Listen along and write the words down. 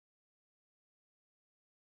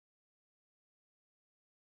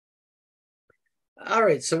All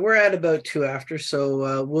right, so we're at about two after,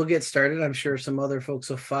 so we'll get started. I'm sure some other folks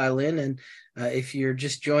will file in, and if you're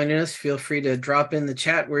just joining us, feel free to drop in the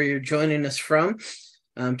chat where you're joining us from.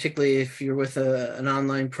 Particularly if you're with an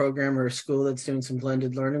online program or a school that's doing some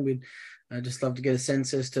blended learning, we'd just love to get a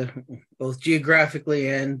sense as to both geographically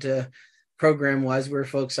and program-wise where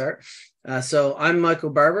folks are. So I'm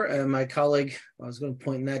Michael Barbour, and my colleague, I was going to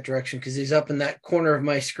point in that direction because he's up in that corner of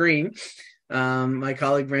my screen. My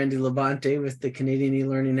colleague Randy LaBonte with the Canadian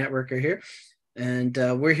eLearning Network are here, and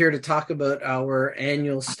we're here to talk about our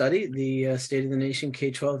annual study, the State of the Nation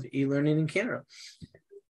K-12 eLearning in Canada.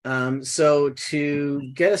 So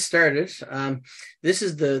to get us started, this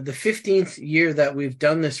is the 15th year that we've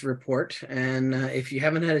done this report, and if you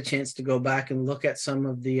haven't had a chance to go back and look at some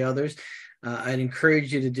of the others, I'd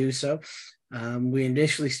encourage you to do so. We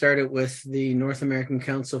initially started with the North American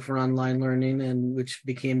Council for Online Learning, and which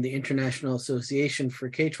became the International Association for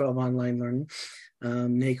K-12 Online Learning,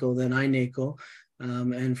 NACO, then iNACO.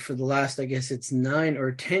 And for the last, I guess it's 9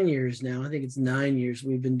 or 10 years now, I think it's 9 years,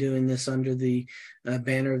 we've been doing this under the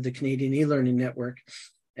banner of the Canadian eLearning Network.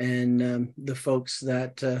 And the folks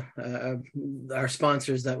that are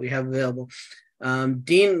sponsors that we have available.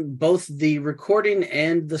 Dean, both the recording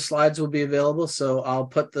and the slides will be available, so I'll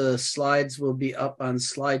put the slides will be up on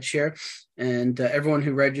SlideShare, and everyone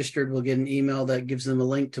who registered will get an email that gives them a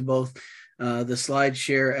link to both the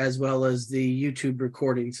SlideShare as well as the YouTube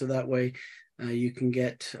recording, so that way you can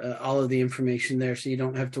get all of the information there, so you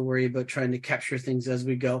don't have to worry about trying to capture things as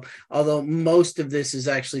we go, although most of this is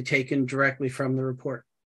actually taken directly from the report.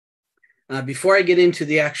 Before I get into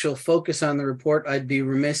the actual focus on the report, I'd be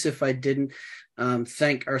remiss if I didn't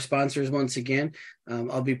thank our sponsors once again.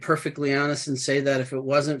 I'll be perfectly honest and say that if it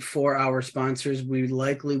wasn't for our sponsors, we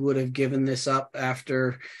likely would have given this up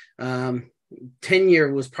after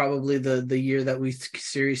 10-year was probably the year that we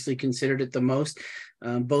seriously considered it the most,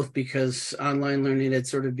 both because online learning had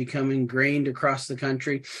sort of become ingrained across the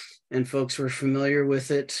country and folks were familiar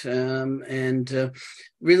with it. And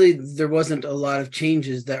really, there wasn't a lot of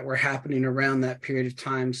changes that were happening around that period of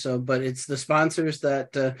time. So, but it's the sponsors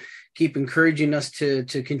that keep encouraging us to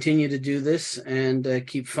continue to do this and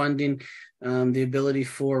keep funding the ability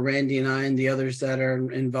for Randy and I and the others that are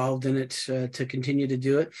involved in it to continue to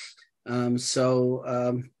do it.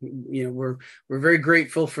 You know, we're very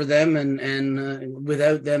grateful for them, and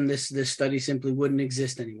without them, this study simply wouldn't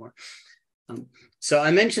exist anymore. So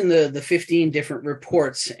I mentioned the 15 different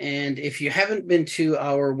reports, and if you haven't been to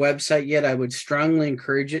our website yet, I would strongly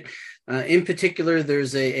encourage it. In particular,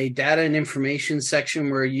 there's a data and information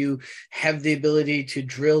section where you have the ability to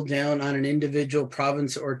drill down on an individual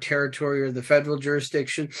province or territory or the federal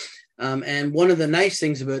jurisdiction. And one of the nice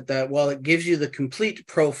things about that, while it gives you the complete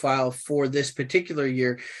profile for this particular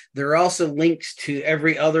year, there are also links to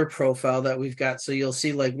every other profile that we've got. So you'll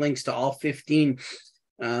see like links to all 15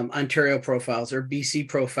 Ontario profiles or BC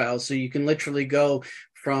profiles. So you can literally go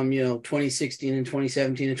from, 2016 and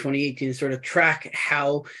 2017 and 2018 and sort of track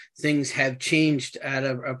how things have changed at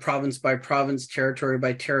a province by province, territory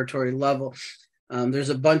by territory level. There's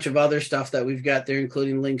a bunch of other stuff that we've got there,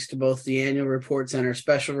 including links to both the annual reports and our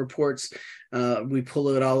special reports. We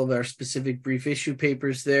pull out all of our specific brief issue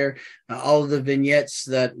papers there. All of the vignettes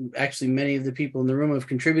that actually many of the people in the room have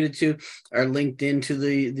contributed to are linked into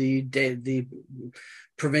the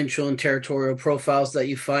provincial and territorial profiles that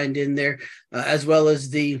you find in there, as well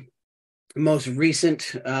as the most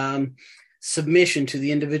recent submission to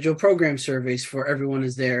the individual program surveys for everyone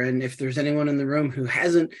is there. And if there's anyone in the room who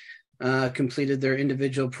hasn't completed their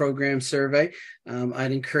individual program survey,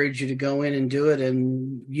 I'd encourage you to go in and do it.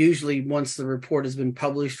 And usually once the report has been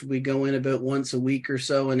published, we go in about once a week or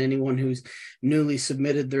so, and anyone who's newly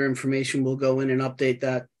submitted their information will go in and update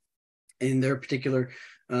that in their particular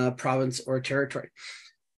province or territory.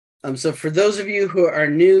 So for those of you who are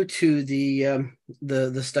new to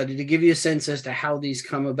the study, to give you a sense as to how these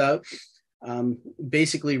come about,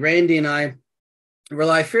 basically Randy and I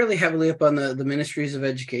rely fairly heavily upon the ministries of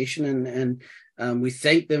education, and we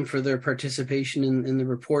thank them for their participation in the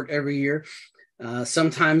report every year.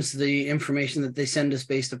 Sometimes the information that they send us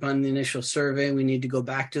based upon the initial survey, we need to go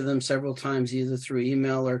back to them several times, either through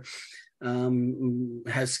email or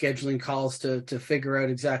has scheduling calls to figure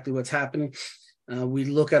out exactly what's happening. We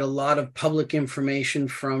look at a lot of public information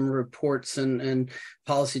from reports and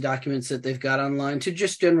policy documents that they've got online to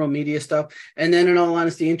just general media stuff. And then in all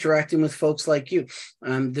honesty, interacting with folks like you.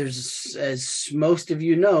 There's, as most of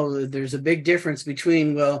you know, there's a big difference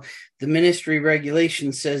between, well, the ministry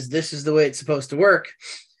regulation says this is the way it's supposed to work,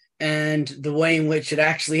 and the way in which it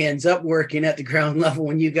actually ends up working at the ground level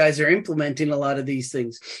when you guys are implementing a lot of these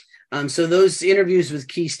things. So those interviews with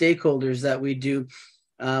key stakeholders that we do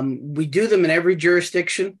them in every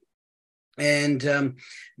jurisdiction. And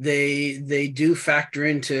they do factor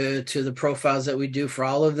into the profiles that we do for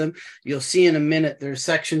all of them. You'll see in a minute there's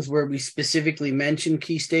sections where we specifically mention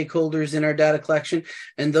key stakeholders in our data collection,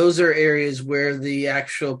 and those are areas where the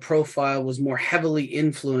actual profile was more heavily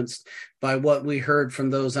influenced by what we heard from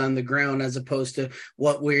those on the ground, as opposed to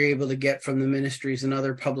what we're able to get from the ministries and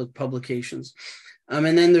other public publications.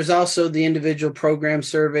 And then there's also the individual program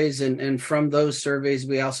surveys, and from those surveys,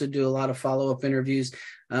 we also do a lot of follow-up interviews,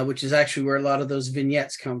 which is actually where a lot of those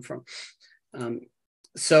vignettes come from.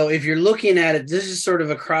 So if you're looking at it, this is sort of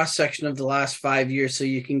a cross-section of the last 5 years, so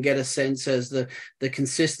you can get a sense as the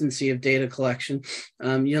consistency of data collection.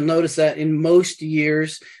 You'll notice that in most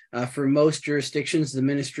years, for most jurisdictions, the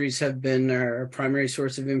ministries have been our primary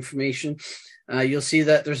source of information. You'll see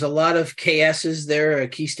that there's a lot of KSs there,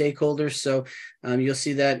 key stakeholders. So you'll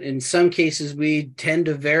see that in some cases, we tend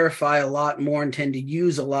to verify a lot more and tend to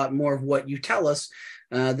use a lot more of what you tell us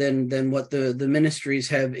than what the ministries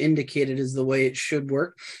have indicated is the way it should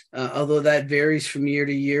work, although that varies from year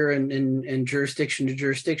to year and jurisdiction to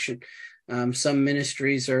jurisdiction. Some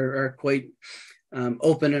ministries are quite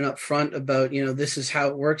open and upfront about, this is how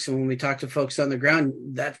it works. And when we talk to folks on the ground,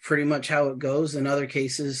 that's pretty much how it goes. In other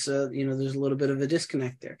cases, there's a little bit of a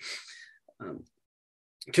disconnect there.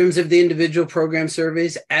 In terms of the individual program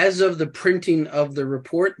surveys, as of the printing of the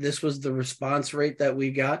report, this was the response rate that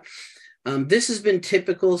we got. This has been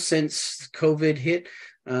typical since COVID hit.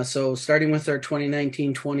 So starting with our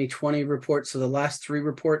 2019-2020 report, so the last 3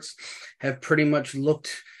 reports have pretty much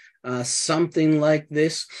looked something like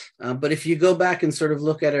this. But if you go back and sort of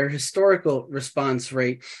look at our historical response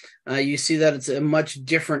rate, you see that it's a much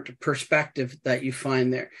different perspective that you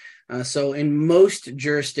find there. So in most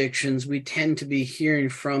jurisdictions, we tend to be hearing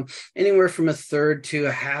from anywhere from a third to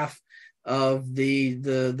a half of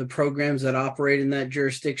the programs that operate in that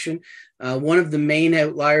jurisdiction. One of the main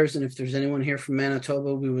outliers, and if there's anyone here from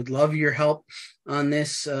Manitoba, we would love your help on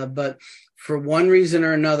this, but for one reason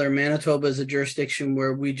or another, Manitoba is a jurisdiction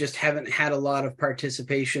where we just haven't had a lot of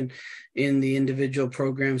participation in the individual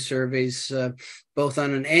program surveys, both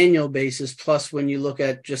on an annual basis, plus when you look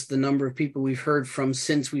at just the number of people we've heard from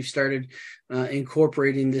since we've started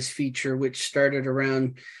incorporating this feature, which started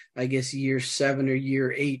around, I guess, year 7 or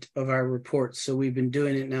year 8 of our reports. So we've been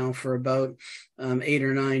doing it now for about 8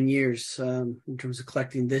 or 9 years in terms of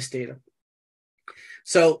collecting this data.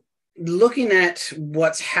 So looking at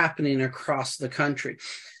what's happening across the country,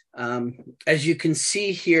 as you can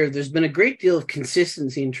see here, there's been a great deal of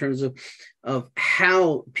consistency in terms of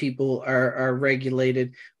how people are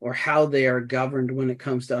regulated or how they are governed when it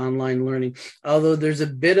comes to online learning, although there's a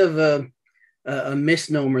bit of a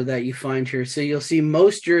misnomer that you find here. So you'll see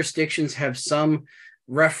most jurisdictions have some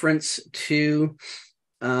reference to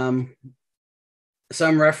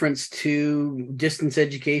distance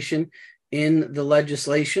education in the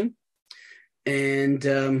legislation.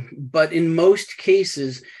 And but in most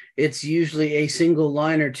cases, it's usually a single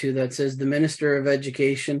line or two that says the Minister of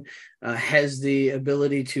Education has the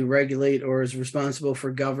ability to regulate or is responsible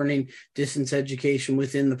for governing distance education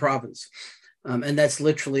within the province. And that's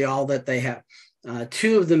literally all that they have.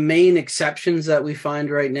 2 of the main exceptions that we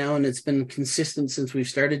find right now, and it's been consistent since we've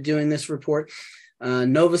started doing this report,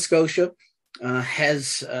 Nova Scotia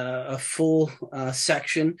has a full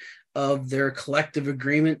section of their collective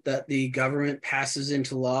agreement that the government passes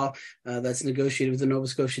into law that's negotiated with the Nova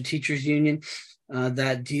Scotia Teachers Union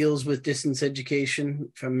that deals with distance education.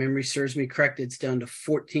 If my memory serves me correct, it's down to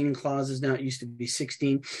 14 clauses now. It used to be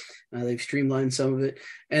 16. They've streamlined some of it.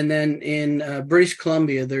 And then in British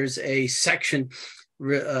Columbia, there's a section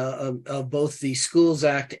of both the Schools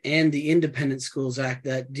Act and the Independent Schools Act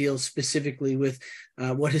that deals specifically with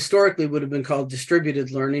what historically would have been called distributed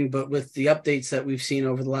learning, but with the updates that we've seen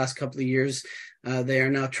over the last couple of years, they are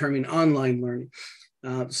now terming online learning.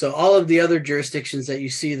 So all of the other jurisdictions that you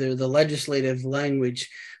see there, the legislative language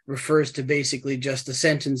refers to basically just a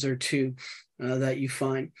sentence or two that you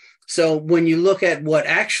find. So when you look at what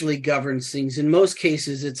actually governs things, in most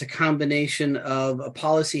cases, it's a combination of a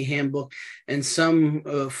policy handbook and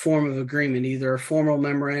some form of agreement, either a formal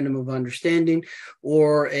memorandum of understanding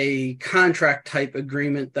or a contract type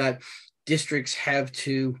agreement that districts have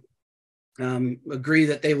to agree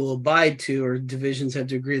that they will abide to, or divisions have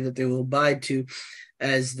to agree that they will abide to,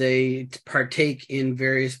 as they partake in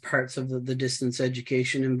various parts of the distance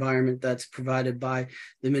education environment that's provided by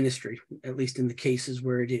the ministry, at least in the cases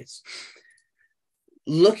where it is.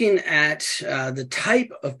 Looking at the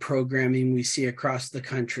type of programming we see across the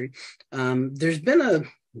country, there's been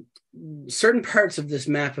certain parts of this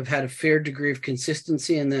map have had a fair degree of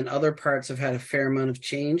consistency, and then other parts have had a fair amount of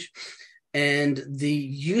change. And the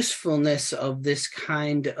usefulness of this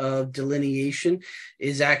kind of delineation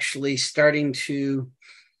is actually starting to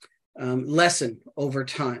lessen over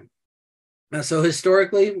time. So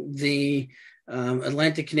historically, the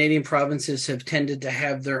Atlantic Canadian provinces have tended to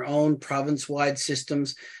have their own province-wide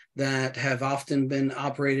systems that have often been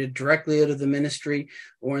operated directly out of the ministry,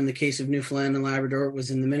 or in the case of Newfoundland and Labrador, it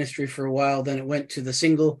was in the ministry for a while. Then it went to the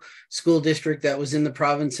single school district that was in the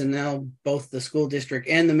province, and now both the school district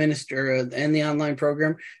and the minister and the online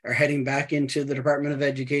program are heading back into the Department of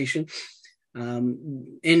Education.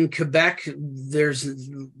 In Quebec, there's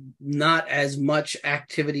not as much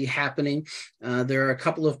activity happening. There are a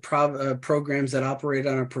couple of programs that operate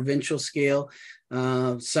on a provincial scale,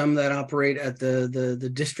 some that operate at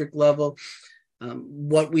the district level.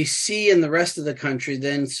 What we see in the rest of the country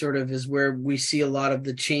then sort of is where we see a lot of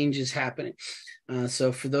the changes happening.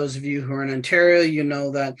 So for those of you who are in Ontario, you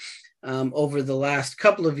know that over the last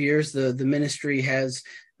couple of years, the ministry has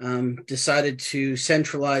decided to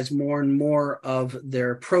centralize more and more of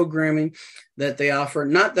their programming that they offer.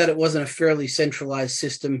 Not that it wasn't a fairly centralized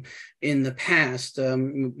system in the past,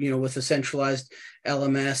 with a centralized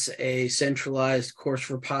LMS, a centralized course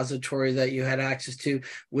repository that you had access to,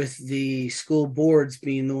 with the school boards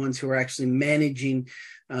being the ones who are actually managing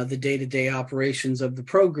the day-to-day operations of the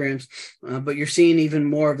programs. But you're seeing even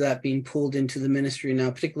more of that being pulled into the ministry now,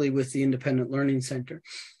 particularly with the Independent Learning Center.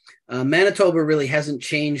 Manitoba really hasn't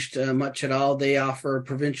changed much at all. They offer a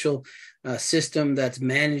provincial system that's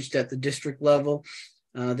managed at the district level.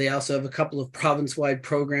 They also have a couple of province-wide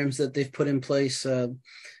programs that they've put in place.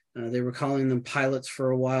 They were calling them pilots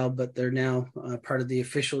for a while, but they're now part of the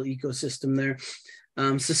official ecosystem there.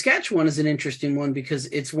 Saskatchewan is an interesting one because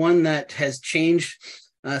it's one that has changed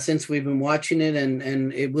since we've been watching it,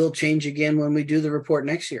 and it will change again when we do the report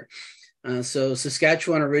next year. So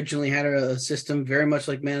Saskatchewan originally had a system very much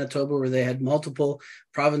like Manitoba, where they had multiple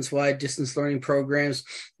province-wide distance learning programs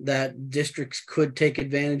that districts could take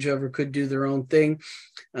advantage of or could do their own thing.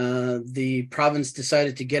 The province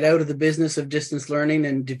decided to get out of the business of distance learning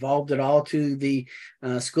and devolved it all to the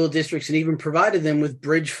school districts, and even provided them with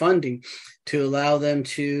bridge funding to allow them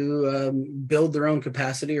to build their own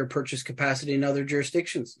capacity or purchase capacity in other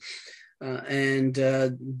jurisdictions. And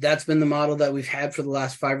that's been the model that we've had for the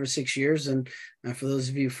last 5 or 6 years. And for those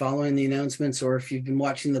of you following the announcements, or if you've been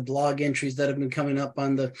watching the blog entries that have been coming up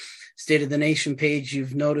on the State of the Nation page,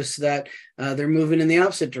 you've noticed that they're moving in the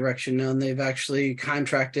opposite direction now, and they've actually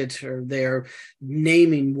contracted, or they're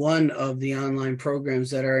naming one of the online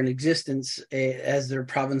programs that are in existence as their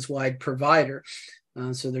province-wide provider.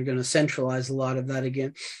 So they're going to centralize a lot of that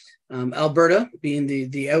again. Alberta, being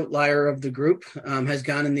the outlier of the group, has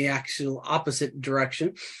gone in the actual opposite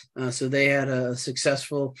direction. So they had a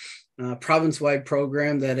successful province-wide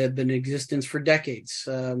program that had been in existence for decades.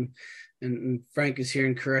 And Frank is here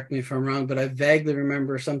and correct me if I'm wrong, but I vaguely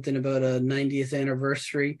remember something about a 90th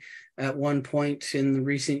anniversary at one point in the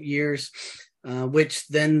recent years, which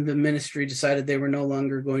then the ministry decided they were no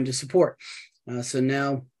longer going to support. So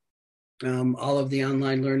now all of the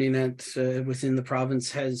online learning within the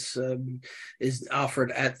province is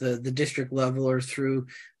offered at the district level or through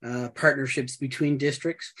partnerships between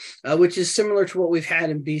districts, which is similar to what we've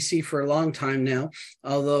had in BC for a long time now,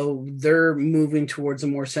 although they're moving towards a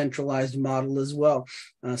more centralized model as well.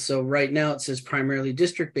 So right now it says primarily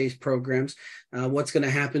district-based programs. What's going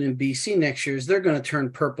to happen in BC next year is they're going to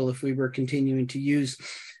turn purple if we were continuing to use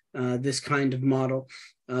this kind of model.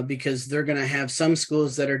 Because they're going to have some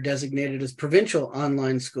schools that are designated as provincial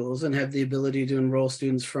online schools and have the ability to enroll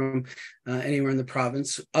students from anywhere in the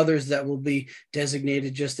province. Others that will be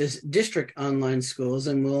designated just as district online schools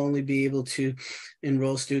and will only be able to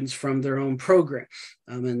enroll students from their own program.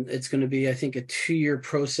 And it's going to be, I think, a 2-year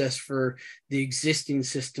process for the existing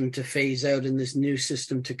system to phase out and this new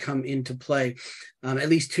system to come into play, at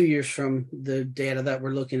least 2 years from the data that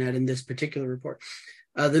we're looking at in this particular report.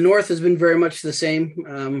 The North has been very much the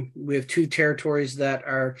same. We have 2 territories that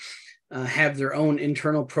have their own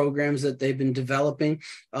internal programs that they've been developing,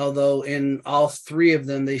 although in all 3 of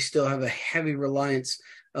them, they still have a heavy reliance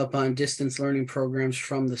upon distance learning programs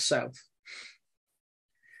from the South.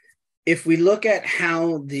 If we look at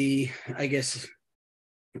how the,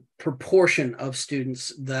 proportion of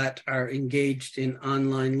students that are engaged in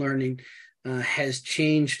online learning has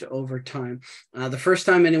changed over time. The first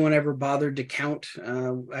time anyone ever bothered to count,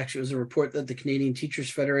 actually it was a report that the Canadian Teachers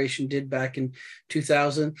Federation did back in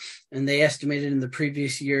 2000, and they estimated in the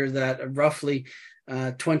previous year that roughly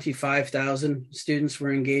 25,000 students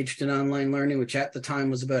were engaged in online learning, which at the time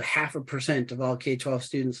was about 0.5% of all K-12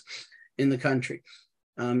 students in the country.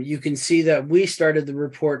 You can see that we started the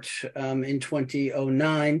report in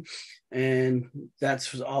 2009, and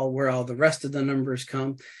that's where all the rest of the numbers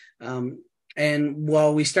come. And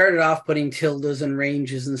while we started off putting tildes and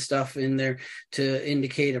ranges and stuff in there to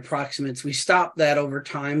indicate approximates, we stopped that over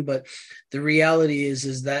time. But the reality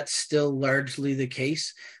is that's still largely the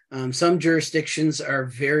case. Some jurisdictions are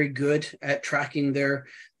very good at tracking their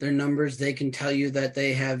numbers. They can tell you that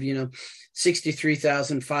they have,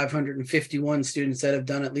 63,551 students that have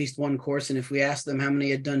done at least one course. And if we asked them how many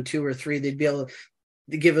had done 2 or 3, they'd be able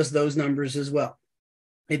to give us those numbers as well.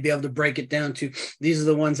 They'd be able to break it down to, these are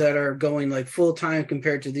the ones that are going like full time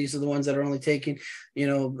compared to these are the ones that are only taking,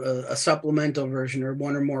 a supplemental version or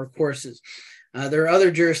 1 or more courses. There are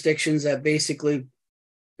other jurisdictions that basically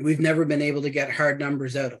we've never been able to get hard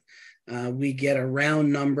numbers out of. We get a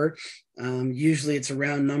round number. Usually it's a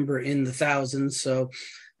round number in the thousands. So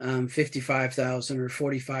 55,000 or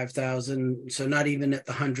 45,000. So not even at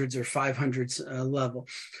the hundreds or 500s level.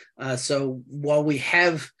 So while we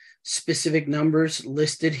have specific numbers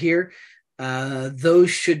listed here, those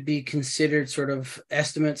should be considered sort of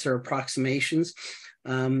estimates or approximations.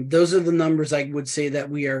 Those are the numbers I would say that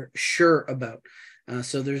we are sure about.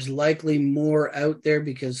 So there's likely more out there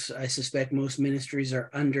because I suspect most ministries are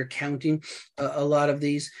undercounting a lot of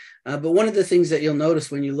these. But one of the things that you'll notice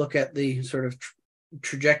when you look at the sort of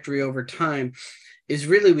trajectory over time is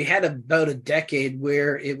really we had about a decade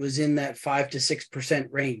where it was in that 5 to 6%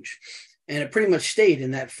 range. And it pretty much stayed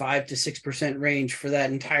in that 5 to 6% range for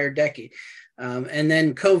that entire decade. And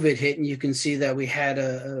then COVID hit, and you can see that we had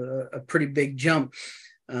a pretty big jump,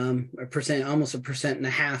 almost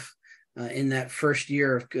 1.5% in that first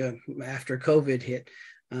year after COVID hit.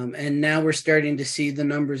 And now we're starting to see the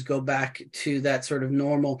numbers go back to that sort of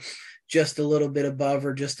normal, just a little bit above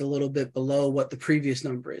or just a little bit below what the previous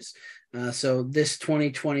number is. So this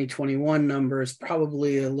 2020-21 number is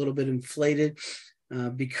probably a little bit inflated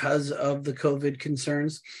because of the COVID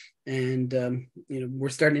concerns. And, we're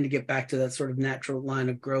starting to get back to that sort of natural line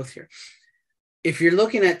of growth here. If you're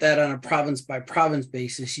looking at that on a province by province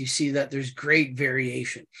basis, you see that there's great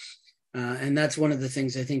variation. And that's one of the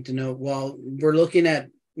things I think to note. While we're looking at,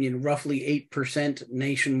 roughly 8%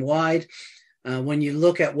 nationwide, when you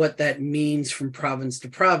look at what that means from province to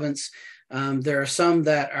province, there are some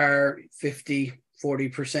that are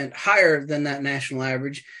 40% higher than that national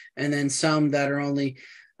average, and then some that are only,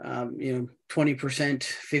 20%,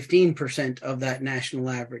 15% of that national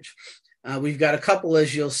average. We've got a couple,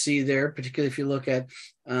 as you'll see there, particularly if you look at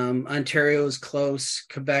Ontario is close,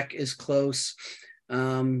 Quebec is close.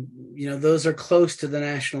 Those are close to the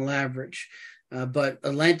national average. But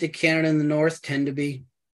Atlantic Canada and the North tend to be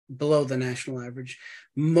below the national average.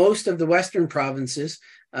 Most of the Western provinces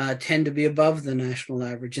tend to be above the national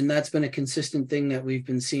average. And that's been a consistent thing that we've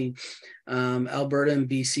been seeing. Alberta and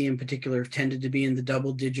BC in particular have tended to be in the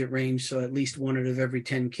double-digit range, so at least 1 out of every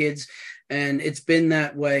 10 kids. And it's been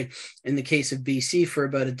that way in the case of BC for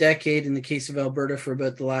about a decade, in the case of Alberta for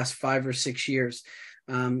about the last 5 or 6 years.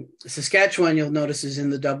 Saskatchewan, you'll notice, is in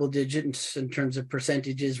the double digits in terms of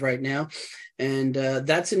percentages right now. And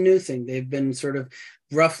that's a new thing. They've been sort of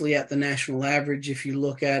roughly at the national average if you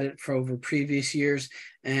look at it for over previous years.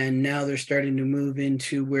 And now they're starting to move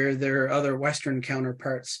into where their other Western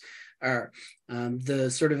counterparts are.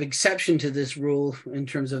 The sort of exception to this rule in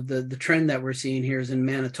terms of the trend that we're seeing here is in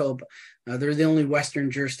Manitoba. They're the only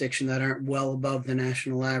Western jurisdiction that aren't well above the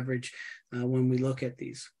national average when we look at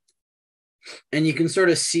these. And you can sort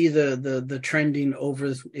of see the trending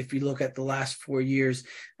over, if you look at the last 4 years,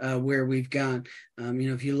 where we've gone.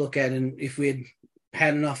 If you look at, and if we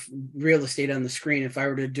had enough real estate on the screen, if I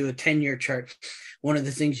were to do a 10-year chart, one of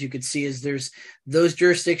the things you could see is there's those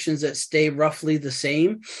jurisdictions that stay roughly the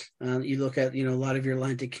same. You look at, a lot of your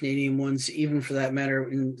Atlantic Canadian ones, even for that matter,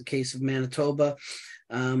 in the case of Manitoba.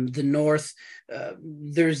 The North,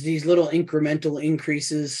 there's these little incremental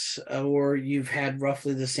increases, or you've had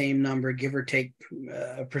roughly the same number, give or take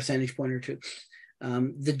a percentage point or two.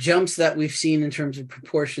 The jumps that we've seen in terms of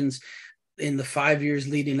proportions in the 5 years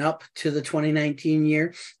leading up to the 2019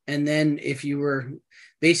 year. And then if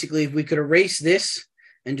we could erase this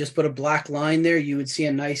and just put a black line there, you would see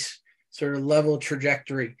a nice sort of level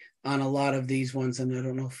trajectory on a lot of these ones. And I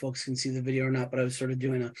don't know if folks can see the video or not, but I was sort of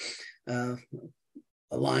doing a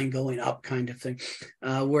line going up kind of thing.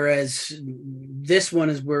 Whereas this one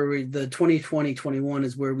is where the 2020-21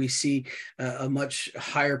 is where we see a much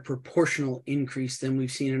higher proportional increase than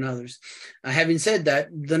we've seen in others. Having said that,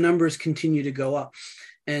 the numbers continue to go up.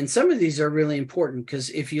 And some of these are really important because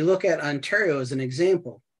if you look at Ontario as an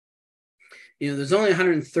example, there's only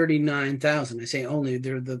 139,000. I say only,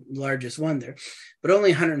 they're the largest one there, but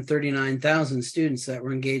only 139,000 students that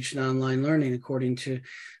were engaged in online learning, according to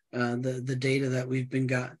the data that we've been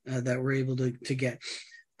that we're able to get.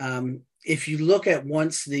 If you look at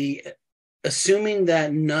assuming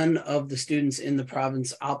that none of the students in the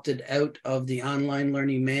province opted out of the online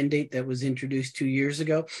learning mandate that was introduced 2 years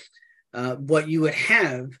ago, what you would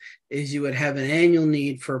have is you would have an annual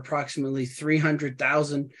need for approximately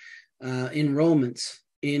 300,000 enrollments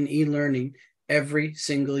in e-learning every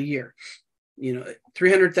single year.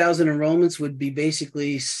 300,000 enrollments would be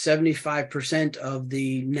basically 75% of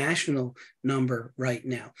the national number right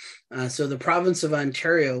now. So the province of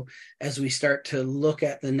Ontario, as we start to look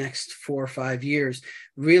at the next 4 or 5 years,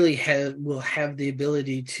 really will have the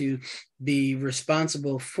ability to be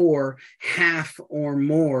responsible for half or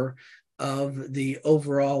more of the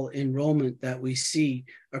overall enrollment that we see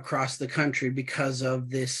across the country because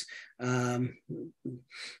of this. I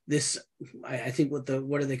think what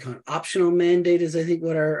do they call it? Optional mandate is, I think,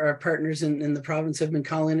 what our partners in the province have been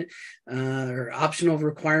calling it, or optional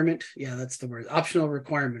requirement. Yeah, that's the word. Optional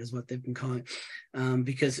requirement is what they've been calling it,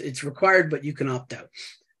 because it's required, but you can opt out.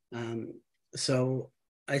 So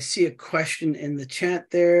I see a question in the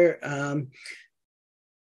chat there.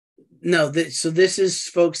 No, so this is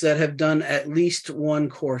folks that have done at least one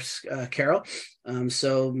course, Carol.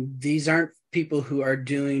 So these aren't people who are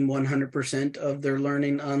doing 100% of their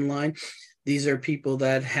learning online. These are people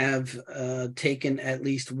that have taken at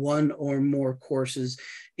least one or more courses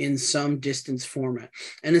in some distance format.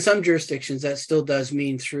 And in some jurisdictions, that still does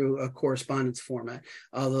mean through a correspondence format,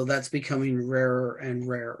 although that's becoming rarer and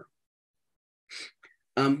rarer.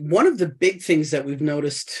 One of the big things that we've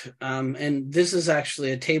noticed, and this is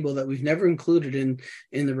actually a table that we've never included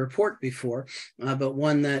in the report before, but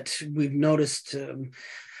one that we've noticed,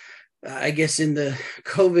 I guess, in the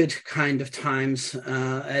COVID kind of times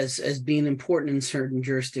as being important in certain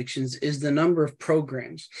jurisdictions, is the number of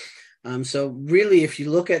programs. So really, if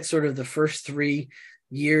you look at sort of the first 3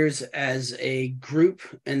 years as a group,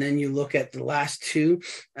 and then you look at the last 2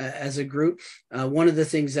 as a group, one of the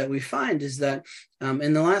things that we find is that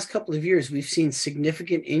in the last couple of years, we've seen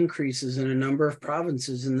significant increases in a number of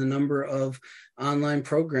provinces in the number of online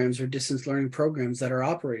programs or distance learning programs that are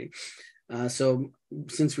operating. So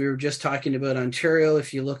since we were just talking about Ontario,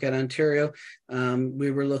 if you look at Ontario,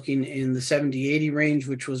 we were looking in the 70-80 range,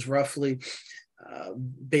 which was roughly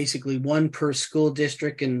basically 1 per school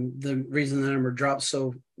district. And the reason the number dropped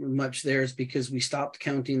so much there is because we stopped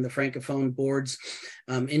counting the Francophone boards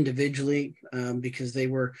individually because they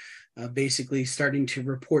were basically starting to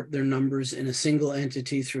report their numbers in a single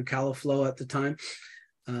entity through Califlow at the time.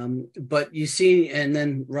 But you see, and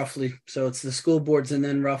then roughly, so it's the school boards and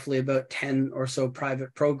then roughly about 10 or so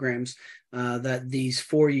private programs that these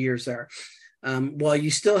 4 years are. While you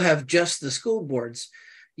still have just the school boards,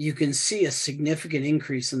 you can see a significant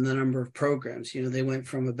increase in the number of programs. They went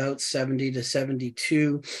from about 70 to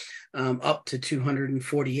 72 up to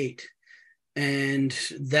 248. And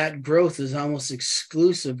that growth is almost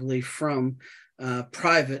exclusively from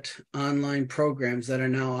private online programs that are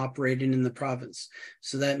now operating in the province.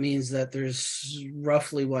 So that means that there's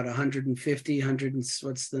roughly 150,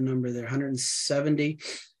 what's the number there? 170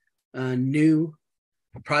 new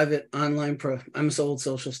private online I'm an old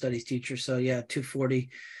social studies teacher, so yeah, 240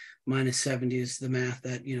 minus 70 is the math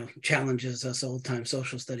that challenges us old time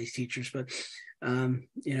social studies teachers. But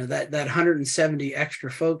that 170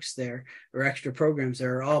 extra folks there, or extra programs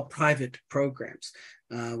there, are all private programs,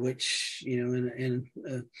 which in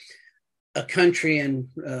a country and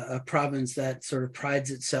a province that sort of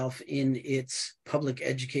prides itself in its public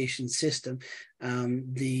education system,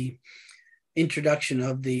 the introduction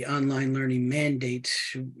of the online learning mandate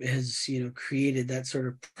has created that sort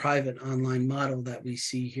of private online model that we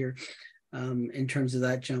see here in terms of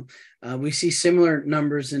that jump. We see similar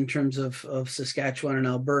numbers in terms of Saskatchewan and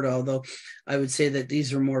Alberta, although I would say that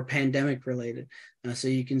these are more pandemic related. So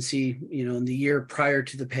you can see, in the year prior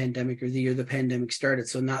to the pandemic, or the year the pandemic started,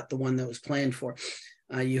 so not the one that was planned for,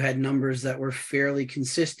 you had numbers that were fairly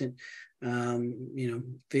consistent.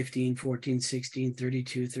 15, 14, 16,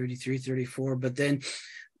 32, 33, 34. But then,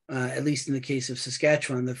 at least in the case of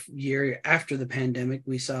Saskatchewan, the year after the pandemic,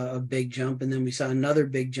 we saw a big jump. And then we saw another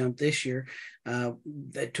big jump this year.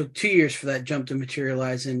 That took 2 years for that jump to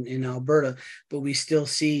materialize in Alberta. But we still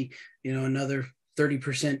see, another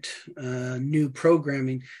 30% new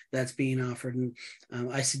programming that's being offered. And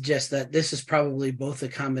I suggest that this is probably both a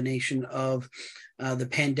combination of the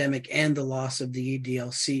pandemic and the loss of the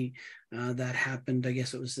EDLC. That happened, I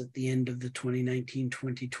guess it was at the end of the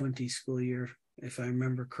 2019-2020 school year, if I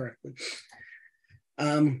remember correctly.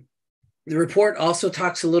 The report also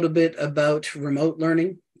talks a little bit about remote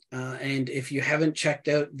learning. And if you haven't checked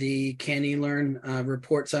out the CANeLearn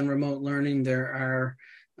reports on remote learning, there are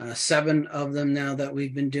 7 of them now that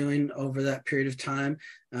we've been doing over that period of time.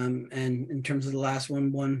 And in terms of the last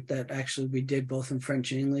one that actually we did both in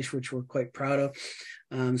French and English, which we're quite proud of.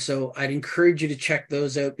 So I'd encourage you to check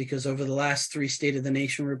those out, because over the last 3 State of the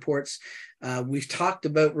Nation reports, we've talked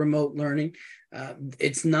about remote learning.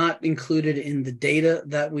 It's not included in the data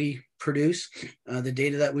that we produce. The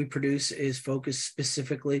data that we produce is focused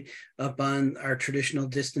specifically upon our traditional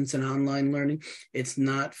distance and online learning. It's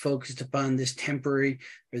not focused upon these temporary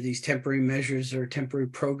measures or temporary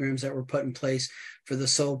programs that were put in place for the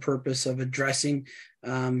sole purpose of addressing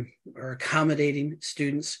or accommodating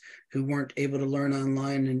students who weren't able to learn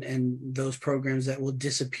online, and those programs that will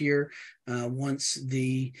disappear once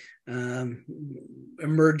the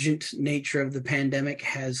emergent nature of the pandemic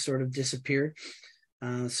has sort of disappeared.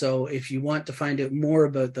 So if you want to find out more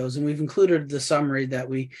about those, and we've included the summary that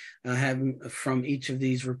we have from each of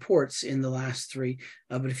these reports in the last 3,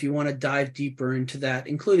 but if you want to dive deeper into that,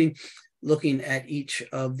 including looking at each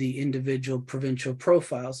of the individual provincial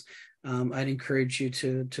profiles, I'd encourage you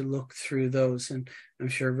to look through those. And I'm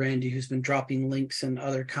sure Randy, who's been dropping links and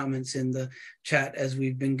other comments in the chat as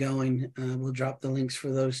we've been going, will drop the links for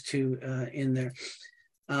those too in there.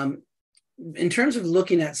 In terms of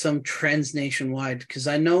looking at some trends nationwide, because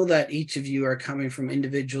I know that each of you are coming from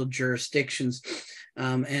individual jurisdictions,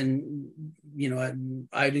 and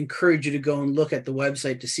I'd encourage you to go and look at the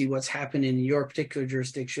website to see what's happening in your particular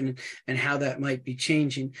jurisdiction and how that might be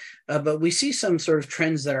changing. But we see some sort of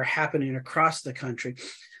trends that are happening across the country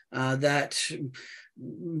that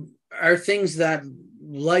are things that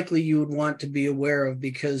likely you would want to be aware of,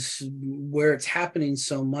 because where it's happening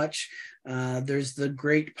so much, there's the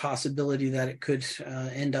great possibility that it could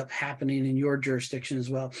end up happening in your jurisdiction as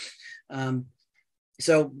well.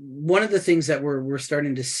 So one of the things that we're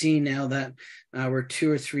starting to see now that we're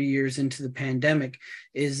 2 or 3 years into the pandemic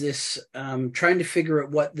is this trying to figure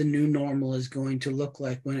out what the new normal is going to look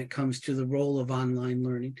like when it comes to the role of online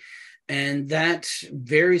learning. And that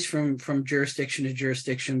varies from jurisdiction to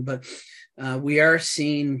jurisdiction, but we are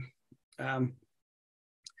seeing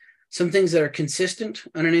some things that are consistent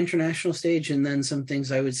on an international stage, and then some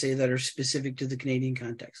things I would say that are specific to the Canadian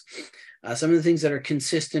context. Some of the things that are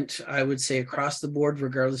consistent, I would say, across the board,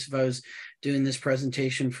 regardless if I was doing this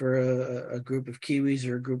presentation for a group of Kiwis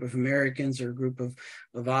or a group of Americans or a group of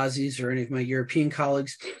Aussies or any of my European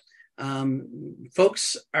colleagues,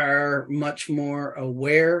 folks are much more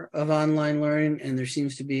aware of online learning, and there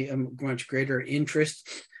seems to be a much greater interest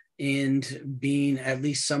in being at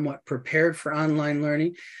least somewhat prepared for online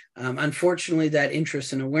learning. Unfortunately, that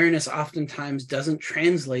interest and awareness oftentimes doesn't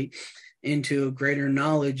translate into a greater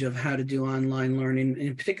knowledge of how to do online learning,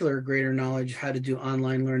 in particular, a greater knowledge of how to do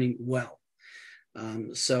online learning well.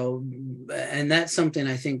 And that's something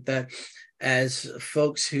I think that as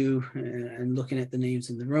folks who, and looking at the names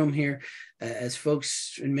in the room here, as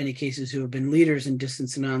folks in many cases who have been leaders in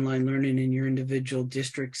distance and online learning in your individual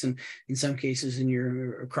districts, and in some cases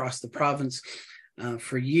across the province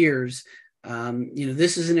for years,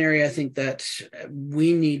 this is an area I think that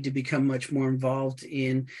we need to become much more involved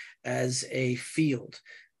in as a field.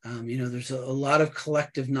 There's a lot of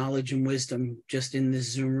collective knowledge and wisdom just in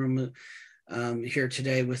this Zoom room here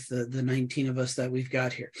today with the 19 of us that we've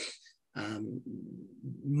got here.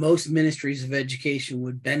 Most ministries of education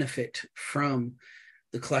would benefit from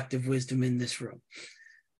the collective wisdom in this room.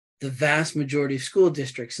 The vast majority of school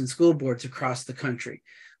districts and school boards across the country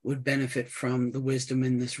would benefit from the wisdom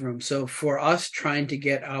in this room. So for us trying to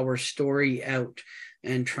get our story out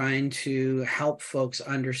and trying to help folks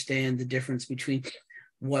understand the difference between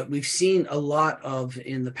what we've seen a lot of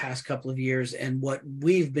in the past couple of years and what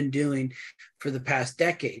we've been doing for the past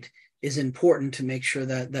decade is important to make sure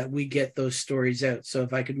that we get those stories out. So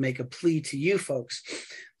if I could make a plea to you folks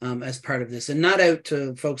as part of this, and not out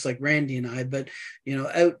to folks like Randy and I, but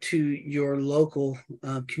out to your local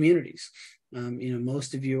communities.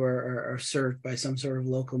 Most of you are served by some sort of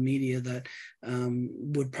local media that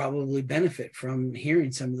would probably benefit from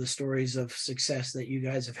hearing some of the stories of success that you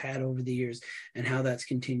guys have had over the years and how that's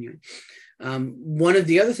continuing. One of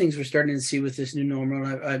the other things we're starting to see with this new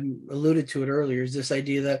normal, I alluded to it earlier, is this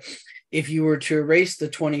idea that if you were to erase the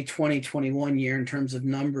 2020-21 year in terms of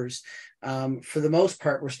numbers, for the most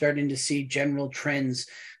part, we're starting to see general trends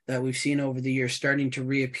that we've seen over the years starting to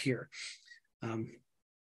reappear.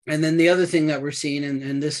 And then the other thing that we're seeing,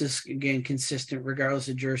 and this is, again, consistent regardless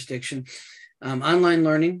of jurisdiction, online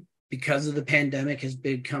learning because of the pandemic, has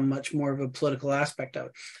become much more of a political aspect of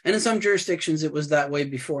it. And in some jurisdictions, it was that way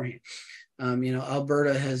beforehand.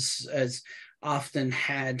 Alberta has often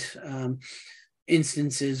had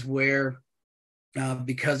instances where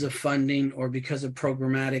because of funding or because of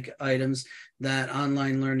programmatic items, that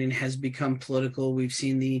online learning has become political. We've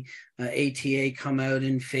seen the ATA come out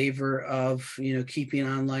in favor of keeping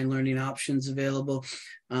online learning options available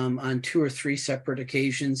on 2 or 3 separate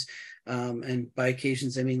occasions. And by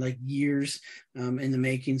occasions, I mean like years in the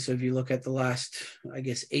making. So if you look at the last, I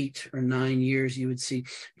guess, 8 or 9 years, you would see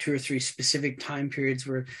 2 or 3 specific time periods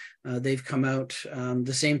where they've come out.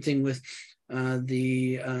 The same thing with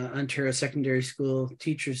the Ontario Secondary School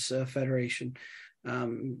Teachers Federation.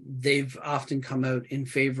 They've often come out in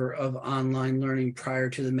favor of online learning prior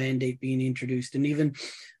to the mandate being introduced. And even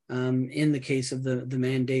in the case of the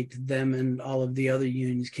mandate, them and all of the other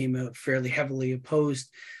unions came out fairly heavily opposed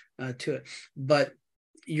to it. But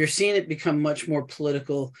you're seeing it become much more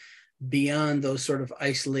political beyond those sort of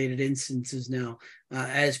isolated instances now,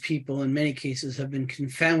 as people in many cases have been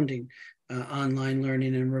confounding online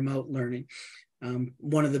learning and remote learning.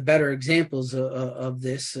 One of the better examples of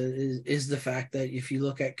this is the fact that if you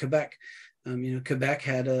look at Quebec, Quebec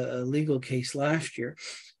had a legal case last year,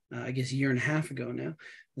 I guess a year and a half ago now,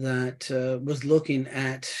 that was looking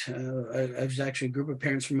at, it was actually a group of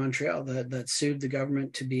parents from Montreal that sued the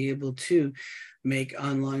government to be able to make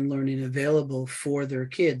online learning available for their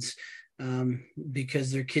kids.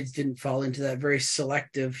 Because their kids didn't fall into that very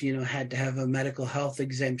selective, had to have a medical health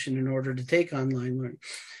exemption in order to take online learning,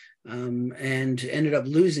 and ended up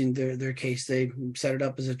losing their case. They set it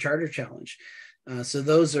up as a charter challenge. So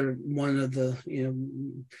those are one of the,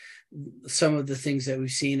 some of the things that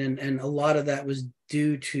we've seen. And a lot of that was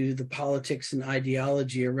due to the politics and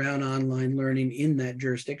ideology around online learning in that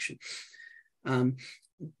jurisdiction.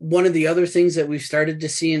 One of the other things that we've started to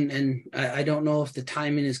see, and I don't know if the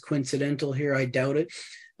timing is coincidental here, I doubt it,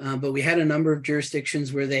 but we had a number of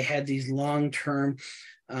jurisdictions where they had these long-term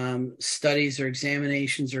studies or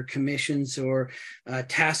examinations or commissions or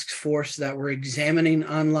task force that were examining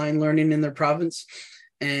online learning in their province.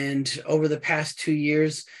 And over the past 2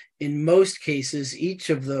 years, in most cases,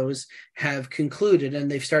 each of those have concluded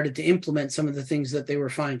and they've started to implement some of the things that they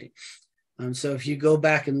were finding. So if you go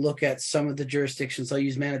back and look at some of the jurisdictions, I'll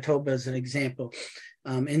use Manitoba as an example.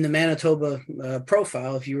 In the Manitoba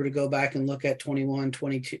profile, if you were to go back and look at 21,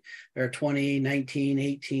 22, or 20, 19,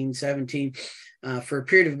 18, 17, for a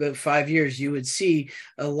period of about 5 years, you would see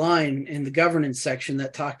a line in the governance section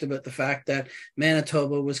that talked about the fact that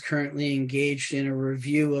Manitoba was currently engaged in a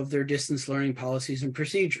review of their distance learning policies and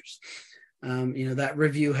procedures. That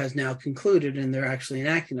review has now concluded and they're actually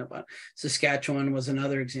enacting upon. Saskatchewan was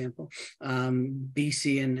another example.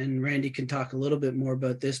 BC, and Randy can talk a little bit more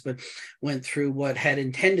about this, but went through what had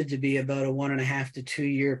intended to be about a 1.5 to 2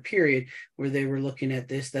 year period where they were looking at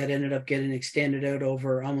this. That ended up getting extended out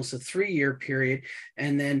over almost a 3-year period.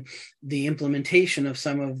 And then the implementation of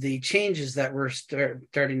some of the changes that were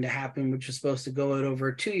starting to happen, which was supposed to go out over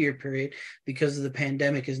a 2-year period because of the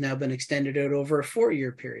pandemic, has now been extended out over a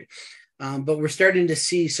 4-year period. But we're starting to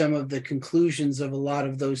see some of the conclusions of a lot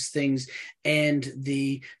of those things and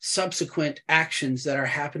the subsequent actions that are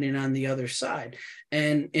happening on the other side.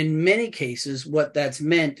 And in many cases, what that's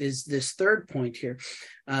meant is this third point here,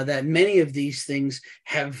 that many of these things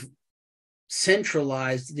have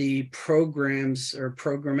centralized the programs or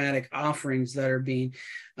programmatic offerings that are being,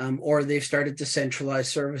 or they've started to centralize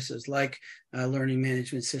services like learning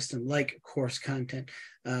management system, like course content,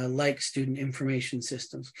 like student information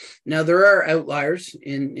systems. Now, there are outliers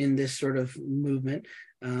in this sort of movement,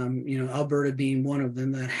 Alberta being one of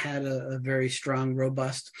them that had a very strong,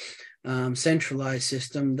 robust, centralized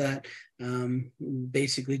system that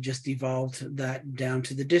basically just evolved that down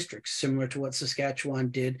to the districts, similar to what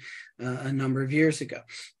Saskatchewan did a number of years ago.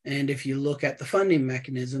 And if you look at the funding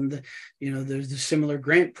mechanism, there's a similar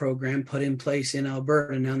grant program put in place in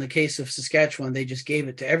Alberta. Now, in the case of Saskatchewan, they just gave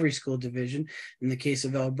it to every school division. In the case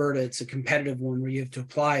of Alberta, it's a competitive one where you have to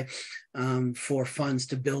apply for funds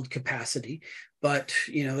to build capacity. But,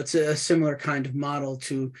 it's a similar kind of model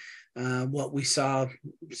to what we saw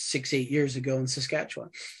 6-8 years ago in Saskatchewan.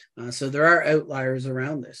 So there are outliers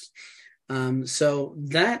around this. So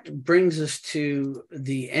that brings us to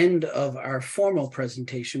the end of our formal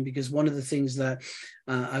presentation, because one of the things that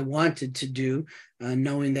I wanted to do,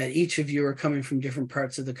 knowing that each of you are coming from different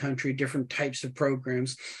parts of the country, different types of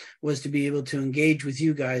programs, was to be able to engage with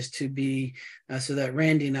you guys to be, so that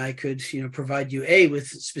Randy and I could, provide you with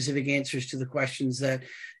specific answers to the questions that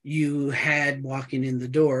you had walking in the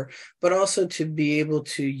door, but also to be able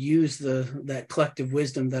to use that collective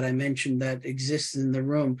wisdom that I mentioned that exists in the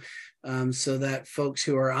room, so that folks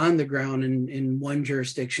who are on the ground in one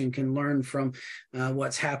jurisdiction can learn from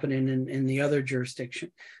what's happening in the other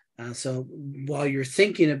jurisdiction. So while you're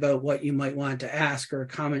thinking about what you might want to ask or a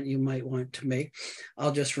comment you might want to make,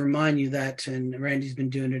 I'll just remind you that, and Randy's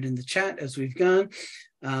been doing it in the chat as we've gone,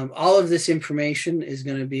 all of this information is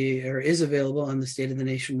going to be, or is available on the State of the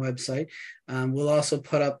Nation website. We'll also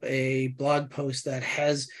put up a blog post that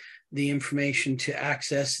has the information to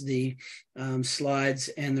access the slides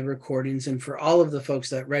and the recordings. And for all of the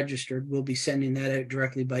folks that registered, we'll be sending that out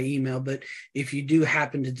directly by email. But if you do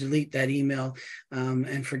happen to delete that email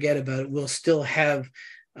and forget about it, we'll still have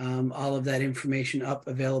all of that information up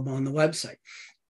available on the website.